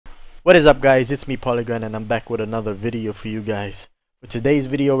What is up, guys? It's me, PoliGran, and I'm back with another video for you guys. For today's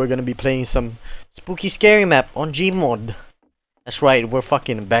video, we're gonna be playing some spooky scary map on GMOD. That's right, we're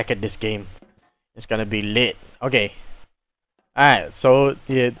fucking back at this game. It's gonna be lit. Okay. Alright, so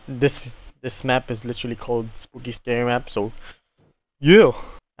yeah, this map is literally called spooky scary map, so yeah.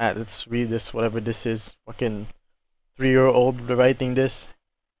 Alright, let's read this, whatever this is. Fucking 3-year-old writing this.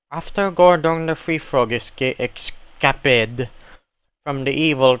 After Gordon the Free Frog escaped from the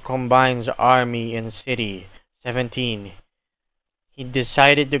evil Combine's army in City 17, he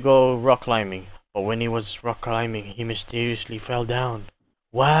decided to go rock climbing. But when he was rock climbing, he mysteriously fell down.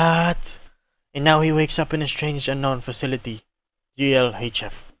 What? And now he wakes up in a strange unknown facility.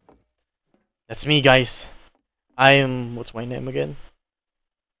 GLHF. That's me, guys. I am... what's my name again?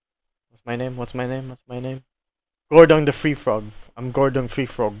 What's my name? Gordon the Free Frog. I'm Gordon Free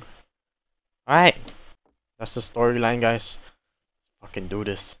Frog. Alright. That's the storyline, guys. Fucking do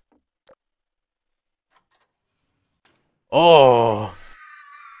this. Oh.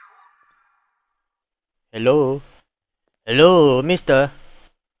 Hello. Hello, mister.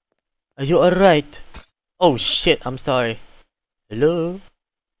 Are you alright? Oh shit, I'm sorry. Hello.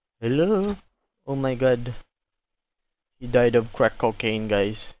 Hello. Oh my god. He died of crack cocaine,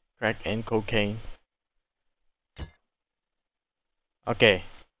 guys. Crack and cocaine. Okay.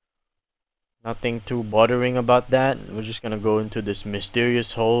 Nothing too bothering about that. We're just gonna go into this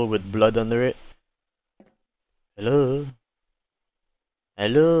mysterious hole with blood under it. Hello?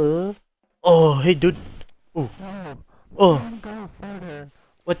 Hello? Oh, hey dude. Oh. Oh.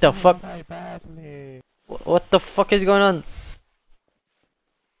 What the fuck? What the fuck is going on?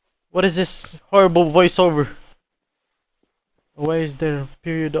 What is this horrible voiceover? Why is there a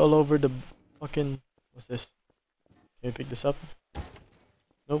period all over the fucking... what's this? Can you pick this up?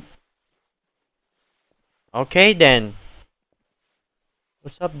 Nope. Okay then.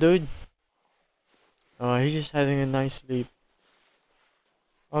 What's up, dude? Oh, he's just having a nice sleep.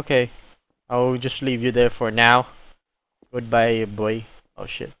 Okay. I'll just leave you there for now. Goodbye, boy. Oh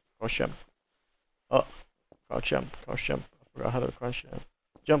shit. Crouch jump. Oh. Crouch jump. Crouch jump. I forgot how to crouch jump.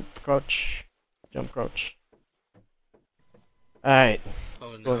 Jump, crouch. Jump, crouch. Alright.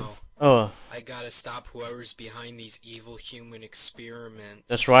 Oh no. Oh. I gotta stop whoever's behind these evil human experiments.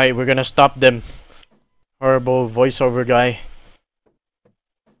 That's right. We're gonna stop them. Horrible voiceover guy.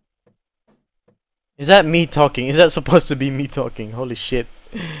 Is that me talking? Is that supposed to be me talking? Holy shit.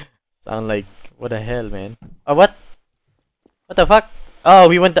 Sound like... what the hell, man? What? What the fuck? Oh,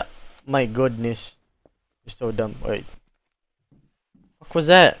 we went the... my goodness. You're so dumb. Wait. What was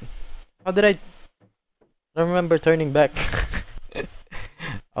that? How did I don't remember turning back.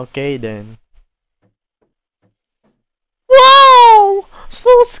 Okay then. Wow!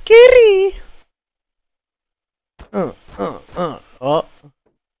 So scary! Oh.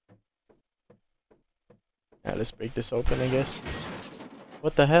 Yeah, let's break this open, I guess.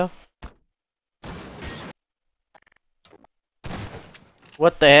 What the hell?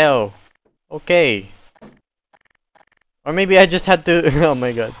 What the hell? Okay. Or maybe I just had to... oh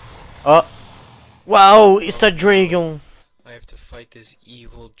my god. Oh. Wow, it's a dragon. I have to fight this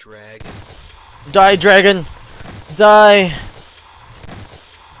evil dragon. Die, dragon! Die!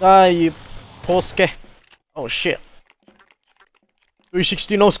 Die, you Polske. Oh shit.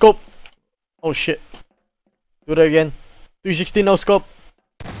 360 no scope. Oh shit. Do that again. 360 no scope.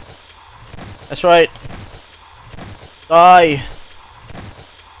 That's right. Die.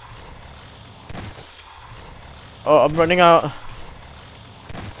 Oh, I'm running out.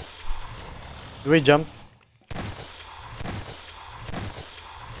 Do we jump?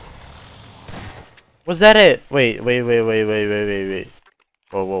 Was that it? Wait. Whoa.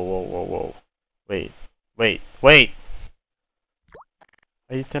 Wait.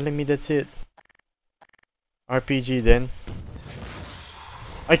 Are you telling me that's it? RPG then.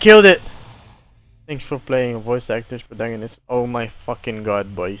 I killed it! Thanks for playing voice actors, protagonists. Oh my fucking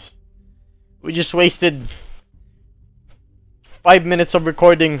god, boys. We just wasted 5 minutes of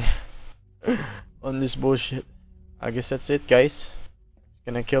recording on this bullshit. I guess that's it, guys.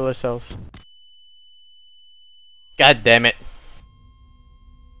 Gonna kill ourselves. God damn it.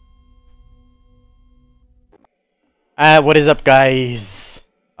 What is up, guys?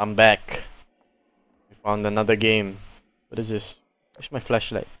 I'm back. We found another game. What is this? Where's my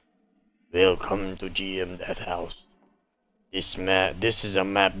flashlight? Welcome to GM That House. This is a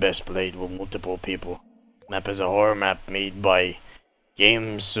map best played with multiple people. This map is a horror map made by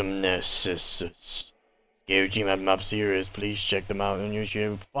GameSomnesis. Scary G map series. Please check them out on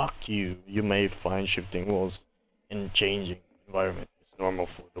YouTube. Fuck you. You may find shifting walls in changing environment. It's normal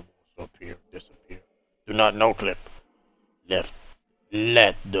for the walls to appear, disappear. Do not no clip. Left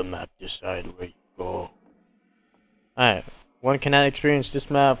Let the map decide where you go. Alright. One cannot experience this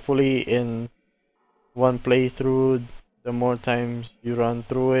map fully in one playthrough. The more times you run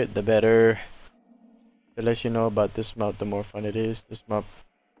through it, the better. The less you know about this map, the more fun it is. This map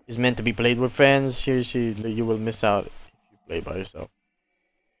is meant to be played with friends. Seriously, you will miss out if you play by yourself.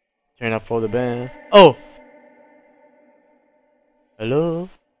 Turn up for the band. Oh! Hello?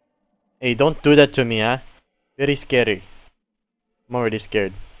 Hey, don't do that to me, huh? Very scary. I'm already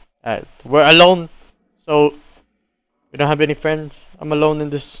scared. Alright, we're alone. So, we don't have any friends. I'm alone in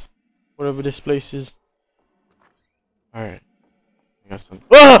this, whatever this place is. Alright. I got some.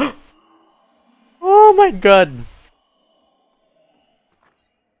 Ah! Oh my god!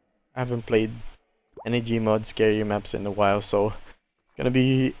 I haven't played any GMOD scary maps in a while, so it's gonna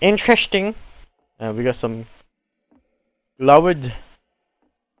be interesting. We got some Lowered.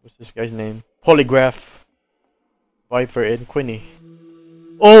 What's this guy's name? Polygraph. Viper and Quinny.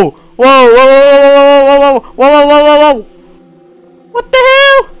 Oh! Whoa! Whoa! Whoa! Whoa! Whoa! Whoa! Whoa! Whoa! Whoa! Whoa! What the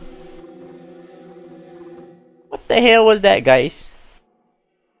hell? What the hell was that, guys?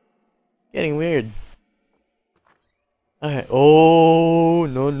 Getting weird. Alright. Oh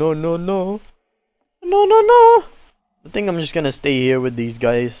no no no no. No no no. I think I'm just gonna stay here with these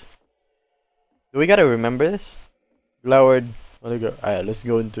guys. Do we gotta remember this? Lowered. Alright, let's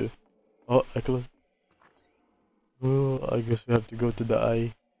go into. Oh, I closed. Oh, I guess we have to go to the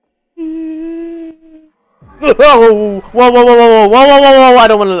eye. Whoa! Whoa! Whoa! Whoa! Whoa! Whoa! Whoa! Whoa! Whoa! I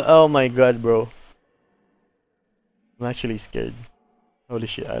don't wanna. Oh my god, bro. I'm actually scared. Holy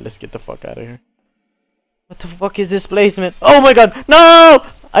shit! Alright, let's get the fuck out of here. What the fuck is this placement? Oh my god! No!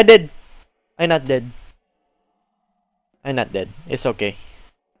 I did. I'm not dead. I'm not dead. It's okay.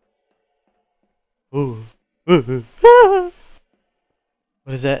 Ooh.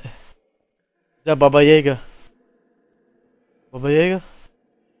 What is that? Is that Baba Yaga? Baba Yaga?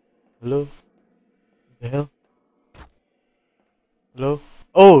 Hello? What the hell? Hello?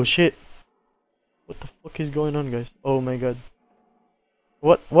 Oh shit! What the fuck is going on, guys? Oh my god.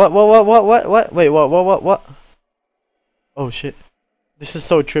 What? Wait, what? Oh shit. This is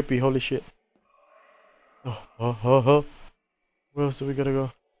so trippy, holy shit. Oh. Where else do we gotta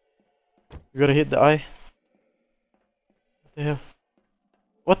go? We gotta hit the eye. What the hell?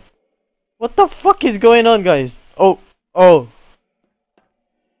 What the fuck is going on, guys? Oh.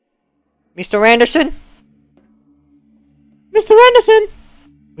 Mr. Anderson? Mr. Anderson!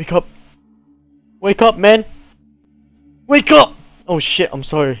 Wake up. Wake up, man. Wake up! Oh shit, I'm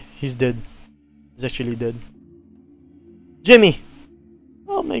sorry. He's dead. He's actually dead. Jimmy!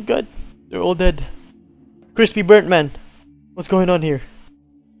 Oh my god. They're all dead. Crispy burnt man. What's going on here?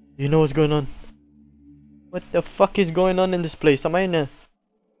 Do you know what's going on? What the fuck is going on in this place? Am I in a...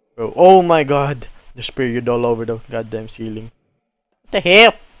 Bro, oh my god. There's period all over the goddamn ceiling. What the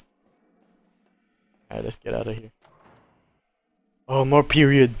hell? Alright, let's get out of here. Oh, more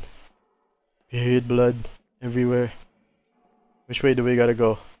period. Period blood everywhere. Which way do we gotta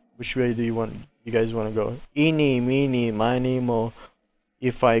go? Which way do you guys wanna go? Eeny, meeny, miny, mo.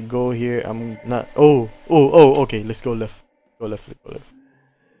 If I go here, I'm not. Oh, okay, let's go left. Go left. Okay.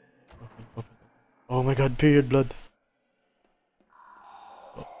 Oh my god, period blood.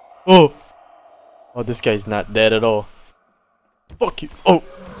 Oh, this guy's not dead at all. Fuck you. Oh.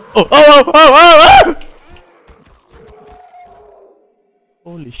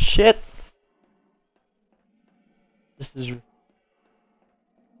 Holy shit. This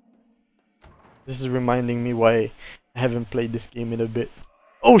is reminding me why I haven't played this game in a bit.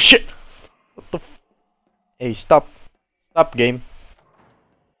 Oh shit! What the f— Hey, stop. Stop, game.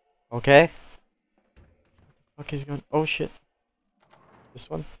 Okay? What the fuck is going— Oh shit. This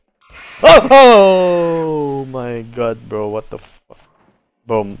one? Oh my god, bro. What the fuck?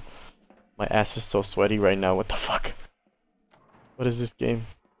 Bro, my ass is so sweaty right now. What the fuck? What is this game?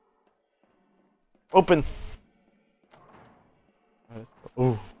 Open!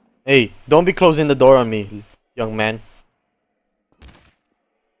 Oh. Hey, don't be closing the door on me, young man.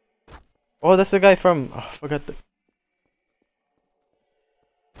 Oh, that's the guy from— I forgot the—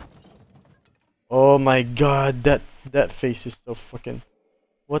 Oh my god, that face is so fucking—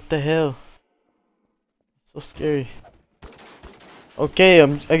 What the hell? So scary. Okay,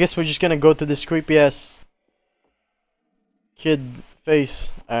 I guess we're just gonna go to this creepy ass kid face.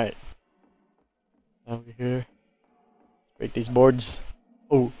 Alright. Now we're here. Break these boards.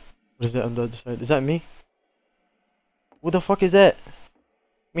 Oh, what is that on the other side? Is that me? Who the fuck is that?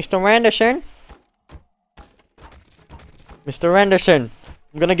 Mr. Anderson? Mr. Anderson!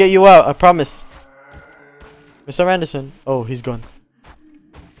 I'm gonna get you out, I promise. Mr. Anderson. Oh, he's gone.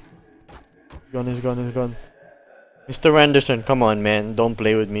 He's gone. Mr. Anderson, come on, man. Don't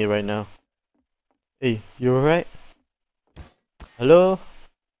play with me right now. Hey, you alright? Hello?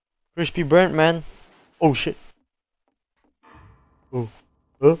 Crispy burnt, man. Oh, shit. Oh.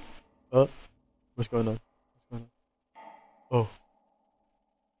 What's going on? What's going on? Oh.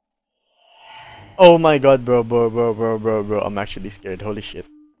 Oh my god, bro. I'm actually scared. Holy shit.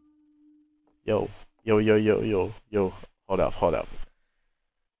 Yo. Yo. Hold up.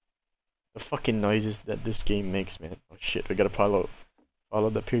 The fucking noises that this game makes, man. Oh shit, we gotta follow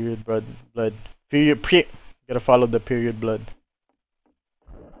the period blood. Gotta follow the period blood.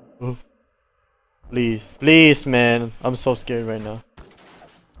 Oh. Please, man. I'm so scared right now.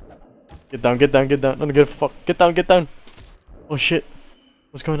 Get down. No, get fuck. Get down. Oh shit.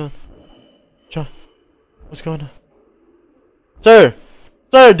 What's going on? John, what's going on? Sir,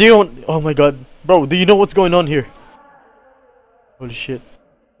 do you? Oh my god, bro, do you know what's going on here? Holy shit.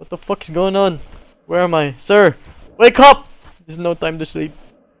 What the fuck's going on? Where am I? Sir, wake up! There's no time to sleep.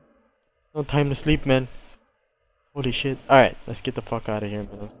 No time to sleep, man. Holy shit. Alright, let's get the fuck out of here,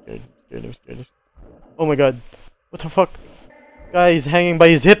 man. I'm scared. Oh my god. What the fuck? This guy is hanging by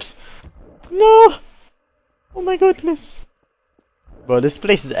his hips. No! Oh my goodness. Bro, this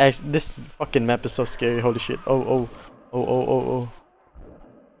place is actually... This fucking map is so scary. Holy shit. Oh.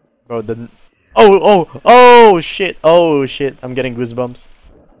 Bro, the... Oh shit. I'm getting goosebumps.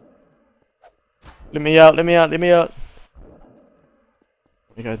 Let me out. Oh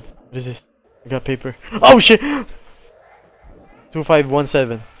my god. What is this? I got paper. Oh shit!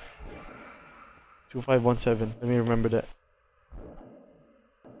 2517. 2517. Let me remember that.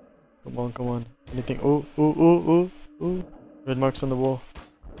 Come on. Anything? Ooh. Red marks on the wall.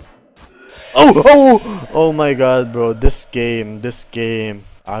 Oh my god, bro. This game.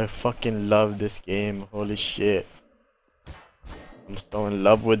 I fucking love this game. Holy shit. I'm so in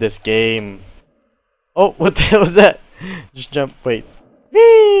love with this game. Oh, what the hell was that? Just jump. Wait.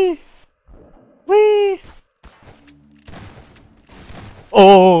 Wee!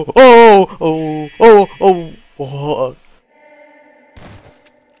 Oh!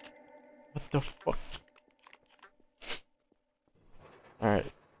 What the fuck?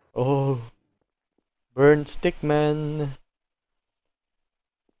 Alright. Oh. Burnt stick, man.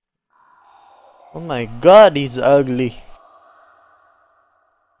 Oh my god, he's ugly.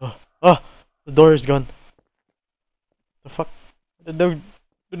 The door is gone. The fuck? What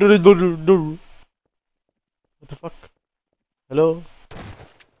the fuck? Hello?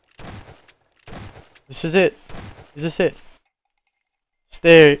 This is it. Is this it?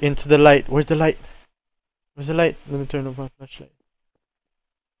 Stare into the light. Where's the light? Let me turn on my flashlight.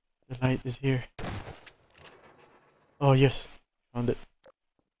 The light is here. Oh yes. Found it.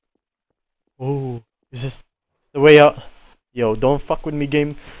 Oh, is this the way out? Yo, don't fuck with me,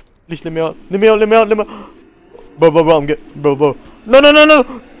 game. Please let me out. Bro, I'm good. Bro. No.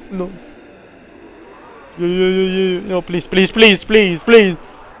 Yo. No, please.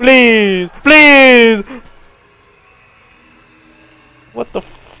 What the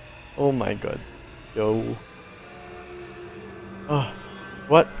f... Oh my god. Yo.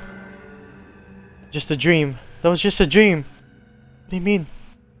 What? Just a dream. That was just a dream. What do you mean?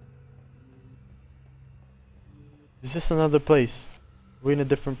 Is this another place? We're in a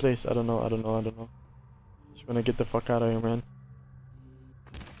different place. I don't know. Just wanna get the fuck out of here, man.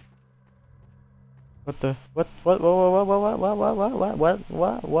 What the? What?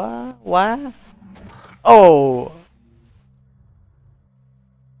 Oh!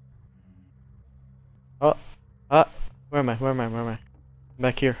 Where am I?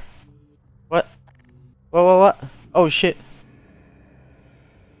 Back here. What? What? Oh shit.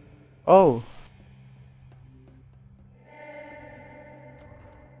 Oh.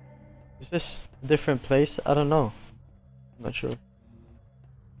 Is this a different place? I don't know. I'm not sure.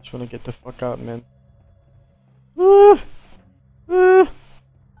 Just wanna get the fuck out, man. Hello?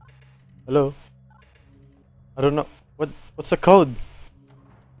 I don't know. What's the code?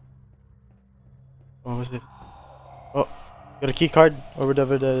 Oh, what's this? Oh, got a key card or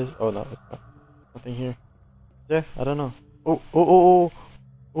whatever that is. Oh no, it's not. Nothing here. Is there? I don't know. Oh,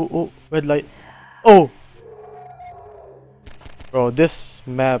 red light. Oh! Bro, this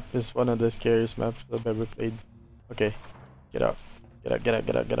map is one of the scariest maps I've ever played. Okay, get out.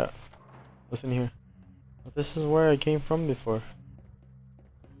 Get out. What's in here? Oh, this is where I came from before.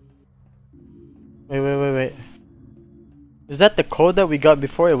 Wait. Is that the code that we got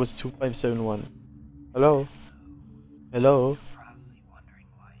before? It was 2571. Hello? Hello? Probably wondering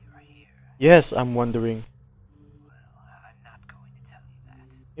why you're here. Yes, I'm wondering. Well, I'm not going to tell you that.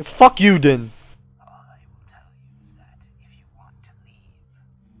 Yeah, fuck you then! All I will tell you is that if you want to leave,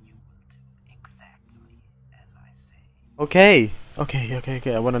 you will do exactly as I say. Okay.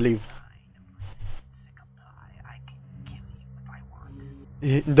 Okay. I wanna leave. I can kill you if I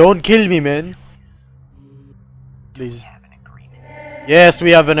want. Don't kill me, man. Do Please. we have an agreement? Yes,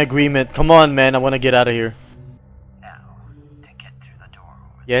 we have an agreement. Come on, man. I wanna get out of here. Now, to get through the door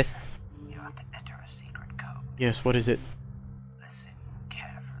over Yes. there, you have to enter a secret code. Yes. What is it? Listen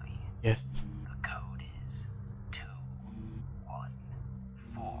carefully. Yes. The code is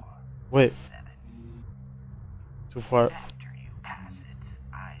 214 Wait. 7. Too far. After you pass it,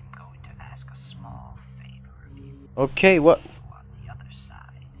 I'm going to ask a small favor of you. Okay. What? See you on the other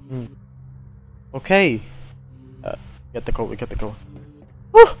side. Okay. Get the code. We get the code.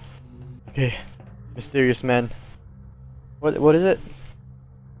 Woo! Okay. Mysterious man. What is it?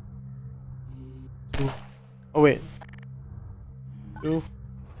 Oh wait. Two.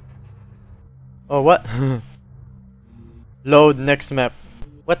 Oh what? Load next map.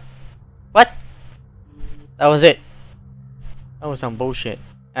 What? What? That was it. That was some bullshit.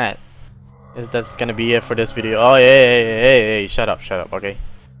 Alright. That's gonna be it for this video. Oh hey, shut up, okay.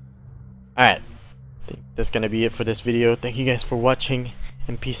 Alright. That's gonna be it for this video. Thank you guys for watching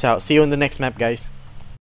and peace out. See you on the next map, guys.